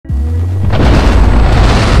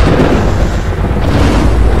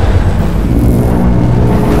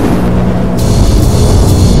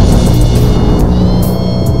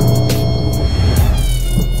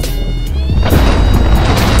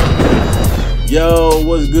Yo,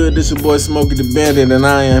 what's good? This your boy Smokey the Bandit, and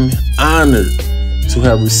I am honored to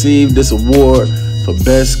have received this award for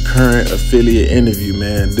Best Current Affiliate Interview,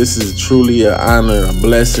 man. This is truly an honor, a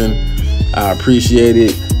blessing. I appreciate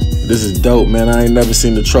it. This is dope, man. I ain't never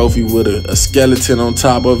seen the trophy with a skeleton on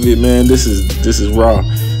top of it, man. This is raw.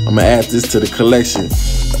 I'm gonna add this to the collection.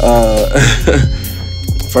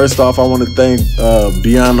 First off, I want to thank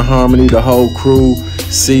Beyond the Harmony, the whole crew,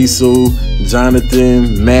 Cecil,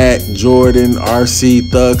 Jonathan, Matt, Jordan, RC,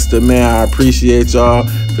 Thugster, man. I appreciate y'all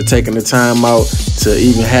for taking the time out to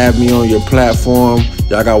even have me on your platform.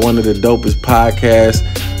 Y'all got one of the dopest podcasts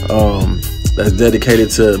that's dedicated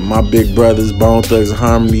to my big brothers, Bone Thugs and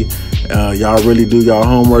Harmony. Y'all really do y'all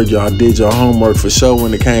homework. Y'all did your homework for sure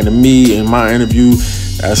when it came to me and my interview.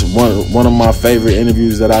 That's one of my favorite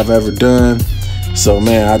interviews that I've ever done. So,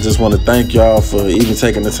 man, I just want to thank y'all for even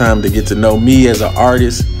taking the time to get to know me as an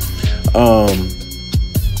artist.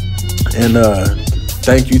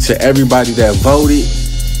 Thank you to everybody that voted.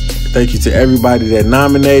 Thank you to everybody that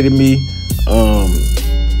nominated me.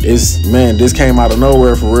 This came out of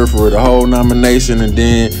nowhere for real, the whole nomination, and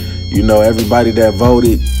then, you know, everybody that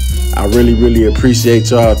voted. I really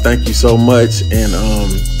appreciate y'all. Thank you so much, and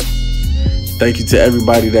thank you to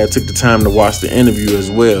everybody that took the time to watch the interview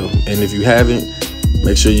as well. And if you haven't,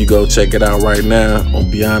 make sure you go check it out right now on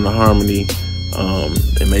Beyond the Harmony.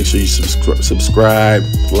 And make sure you subscribe,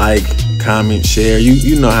 like, comment, share.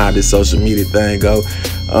 You know how this social media thing go.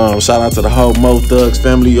 Shout out to the whole Mo Thugs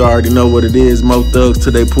family. You already know what it is. Mo Thugs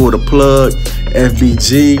till they pull the plug.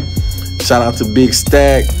 FBG. Shout out to Big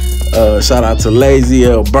Stack. Shout out to Lazy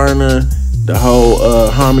L Burner. The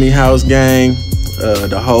whole Harmony House gang.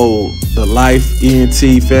 The Life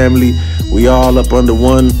ENT family. We all up under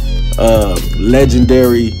one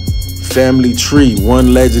legendary family tree,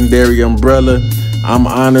 one legendary umbrella. I'm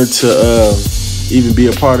honored to even be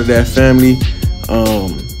a part of that family.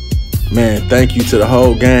 Man, thank you to the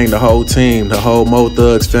whole gang, the whole team, the whole Mo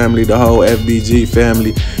Thugs family, the whole FBG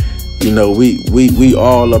family. You know, we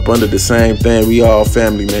all up under the same thing. We all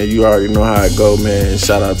family, man. You already know how it go, man.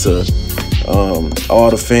 Shout out to all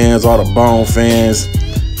the fans, all the Bone fans.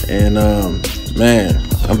 And man,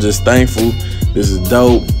 I'm just thankful. This is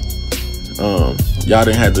dope. Y'all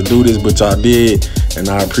didn't have to do this, but y'all did, and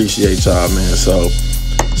I appreciate y'all, man. So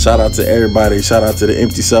shout out to everybody. Shout out to the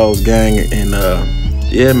Empty Souls gang. And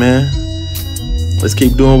yeah, man, let's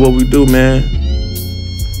keep doing what we do, man.